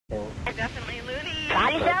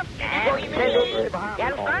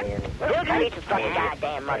having fun? Still gotta eat some fucking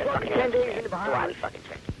goddamn motherfucking hamburger. Go out fucking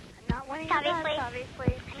drink. Not winning your best,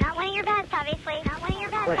 obviously. Not winning your best, obviously. Not winning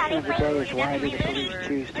your best, Question of the day obviously. is why do the police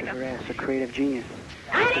choose to harass a creative genius?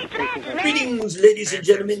 Greetings, ladies and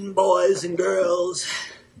gentlemen, boys and girls,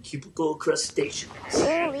 cubicle crustaceans.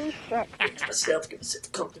 Holy shit. Myself, gonna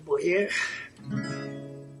sit comfortable here.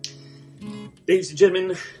 Ladies and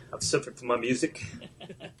gentlemen, I've suffered from my music.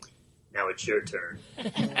 Now it's your turn.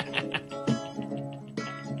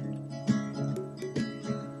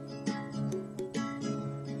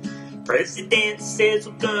 President says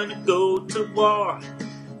we're gonna go to war.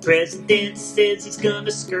 President says he's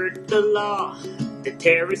gonna skirt the law. The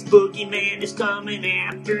terrorist boogeyman is coming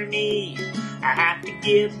after me. I have to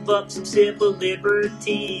give up some civil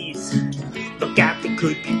liberties. Look out, they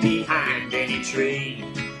could be behind any tree.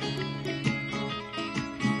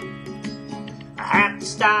 I have to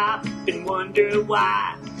stop and wonder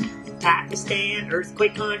why. Pakistan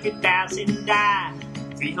earthquake, 100,000 die.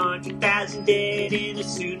 300,000 dead in a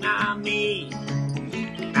tsunami.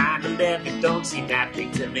 9/11 don't seem that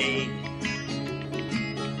big to me.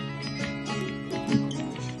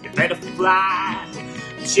 You better fly,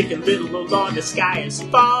 Chicken Little, oh Lord, the sky is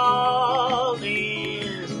falling.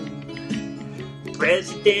 The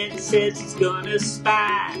president says he's gonna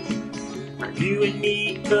spy on you and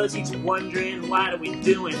me, cause he's wondering what are we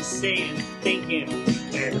doing, saying, thinking,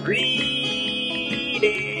 and reading.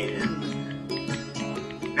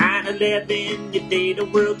 9/11, the day the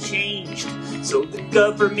world changed, so the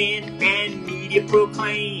government and media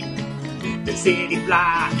proclaim the city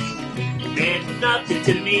block meant nothing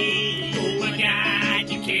to me. Oh my God,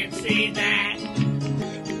 you can't say that.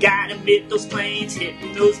 You gotta admit those planes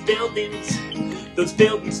hitting those buildings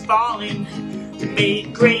falling, they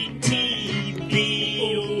made great TV.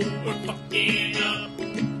 Oh, we're fucking up.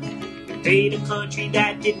 Invade a country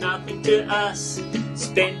that did nothing to us,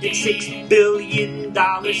 spending $6 billion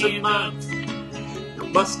a month. No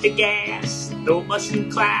mustard gas, no mushroom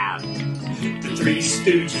cloud. The Three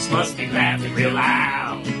Stooges must be laughing real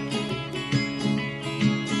loud.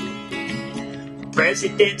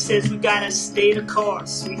 President says we gotta stay the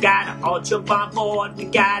course. We gotta all jump on board. We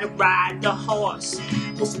gotta ride the horse.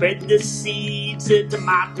 We'll spread the seeds of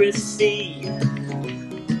democracy.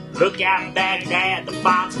 Look out, Baghdad, the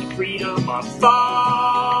bombs of freedom are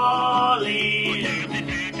falling.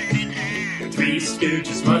 The Three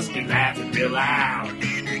Stooges must be laughing real loud.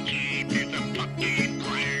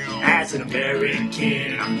 As an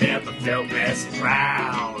American, I've never felt less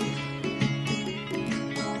proud.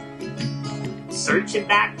 Searching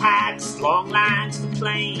backpacks, long lines for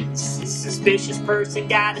planes. Suspicious person,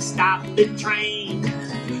 gotta stop the train.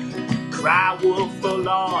 Cry wolf, oh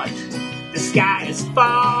Lord, the sky is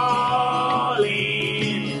falling.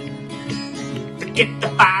 Forget the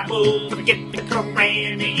Bible, forget the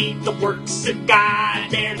Quran. They ain't the works of God,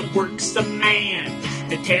 they're the works of man.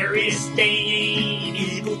 The terrorists, they ain't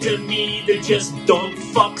evil to me. They're just dumb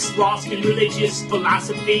fucks lost in religious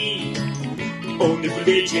philosophy. Only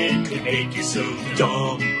religion can make you so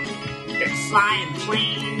dumb. That flying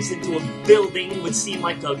planes into a building would seem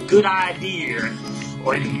like a good idea.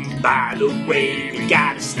 And by the way, we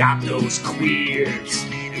gotta stop those queers.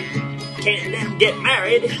 Can't let them get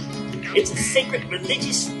married. It's a sacred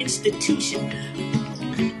religious institution.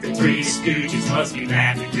 The Three Stooges must be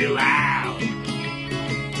laughing real loud.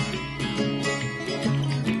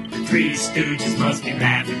 The Three Stooges must be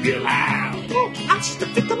laughing real loud. Oh, I'm just a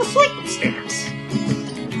victim of circumstance.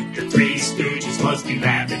 The Three Stooges must be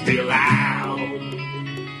laughing real loud.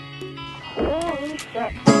 Holy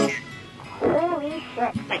shit. Holy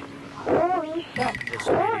shit. Holy shit. Yes,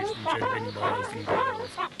 ladies and gentlemen, boys and girls,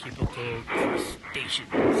 cubicle crustaceans.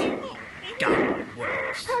 God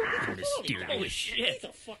works in mysterious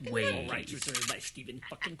ways. All right, reserved by Stephen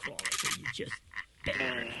fucking Crawley, so you just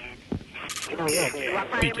better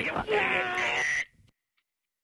dig it.